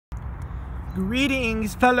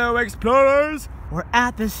Greetings, fellow explorers! We're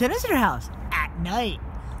at the Sinister house at night.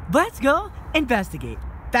 Let's go investigate.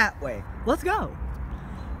 That way. Let's go.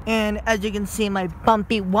 And as you can see, my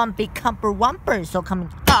bumpy, wumpy, cumper wumper is still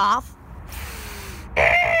coming off.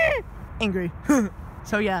 Angry.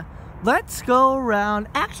 So yeah, let's go around,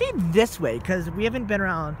 actually this way, because we haven't been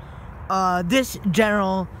around this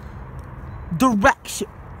general direction.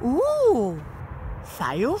 Ooh,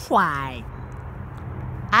 firefly.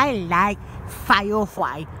 I like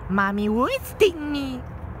firefly. Mommy would sting me.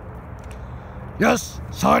 Yes,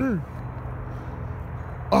 son.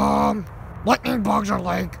 Lightning bugs are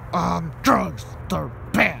like, drugs. They're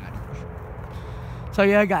bad. So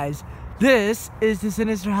yeah, guys, this is the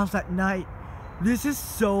Sinister house at night. This is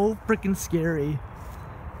so freaking scary.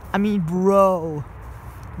 I mean, bro,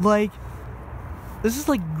 like, this is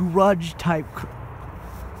like Grudge type.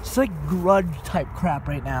 It's like Grudge type crap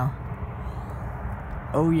right now.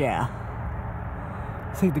 Oh yeah,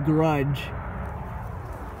 it's like the Grudge.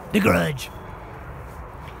 The Grudge.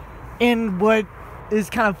 And what is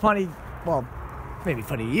kind of funny, well, maybe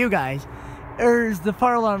funny to you guys, is the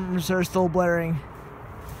fire alarms are still blaring,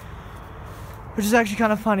 which is actually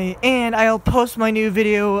kind of funny. And I'll post my new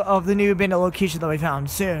video of the new abandoned location that we found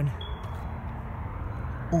soon.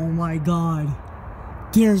 Oh my god,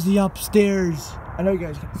 there's the upstairs. I know you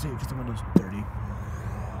guys can't see it because the window's dirty.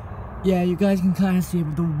 Yeah, you guys can kind of see it,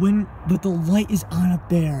 but the light is on up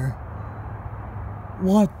there.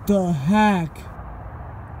 What the heck?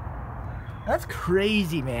 That's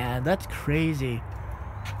crazy, man. That's crazy.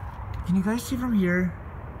 Can you guys see from here?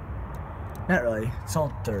 Not really. It's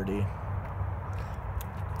all dirty.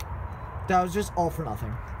 That was just all for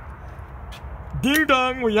nothing. Ding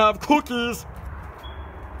dong, we have cookies.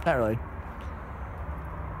 Not really.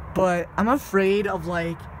 But I'm afraid of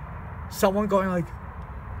like someone going like,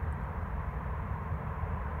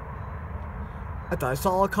 I thought I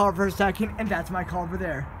saw a car for a second, and that's my car over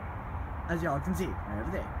there. As y'all can see, right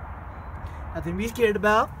over there. Nothing to be scared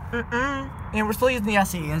about. And we're still using the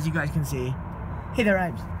SE, as you guys can see. Hey, that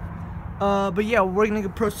rhymes. But yeah, we're gonna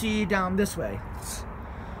proceed down this way.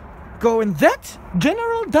 Go in that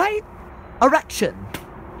general direction.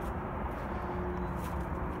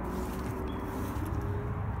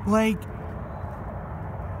 Like,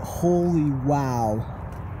 holy wow.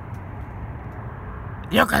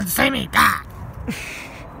 You can see me back.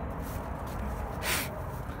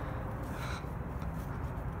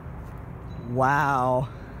 Wow.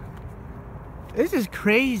 This is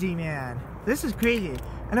crazy, man. This is crazy.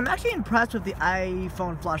 And I'm actually impressed with the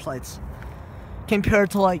iPhone flashlights compared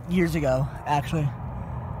to like years ago, actually.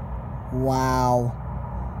 Wow.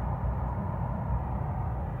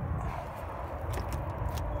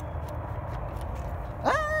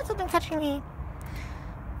 Ah, something touching me.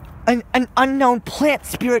 An unknown plant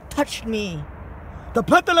spirit touched me. The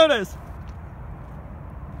Plantalones!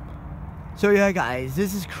 So yeah, guys,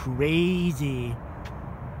 this is crazy.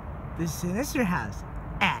 The Sinister house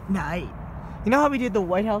at night. You know how we did the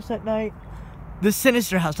White House at night? The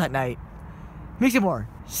Sinister house at night. Makes it more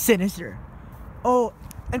sinister. Oh,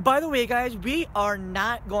 and by the way, guys, we are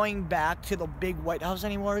not going back to the big White House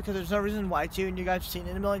anymore because there's no reason why to, and you guys have seen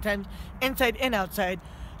it a million times, inside and outside.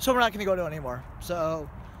 So we're not going to go to it anymore. So,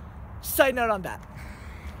 side note on that.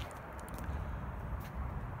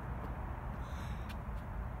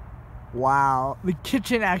 Wow, the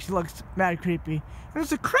kitchen actually looks mad creepy.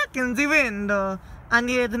 There's a crack in the window. I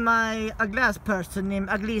need a glass person named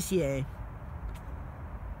Aglicie.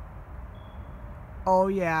 Oh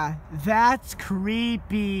yeah, that's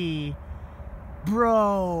creepy,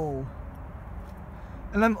 bro.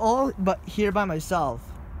 And I'm all but here by myself.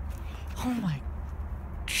 Oh my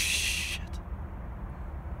shit!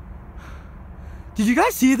 Did you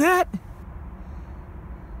guys see that?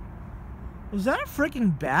 Was that a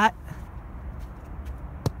freaking bat?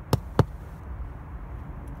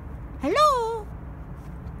 Hello?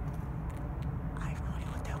 I have no idea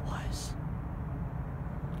what that was.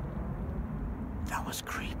 That was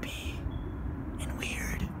creepy and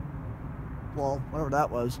weird. Well, whatever that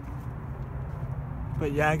was.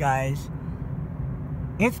 But yeah, guys,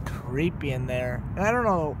 it's creepy in there. And I don't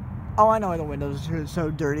know. Oh, I know why the windows are so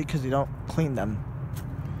dirty because they don't clean them.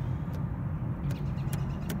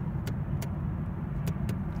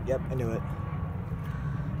 Yep, I knew it.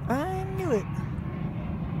 I knew it.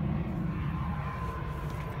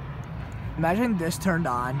 Imagine this turned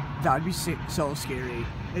on. That would be so scary.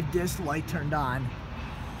 If this light turned on,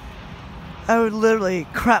 I would literally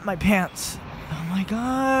crap my pants. Oh my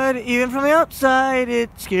god. Even from the outside, it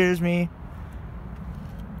scares me.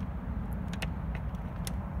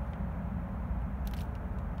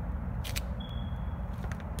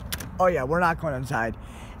 Oh yeah, we're not going inside.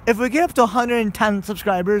 If we get up to 110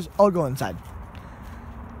 subscribers, I'll go inside.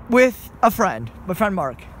 With a friend, my friend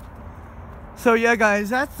Mark. So yeah guys,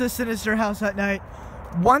 that's the Sinister House at Night.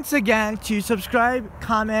 Once again, to subscribe,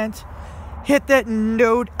 comment, hit that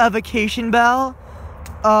notification bell,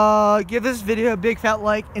 give this video a big fat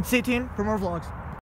like, and stay tuned for more vlogs.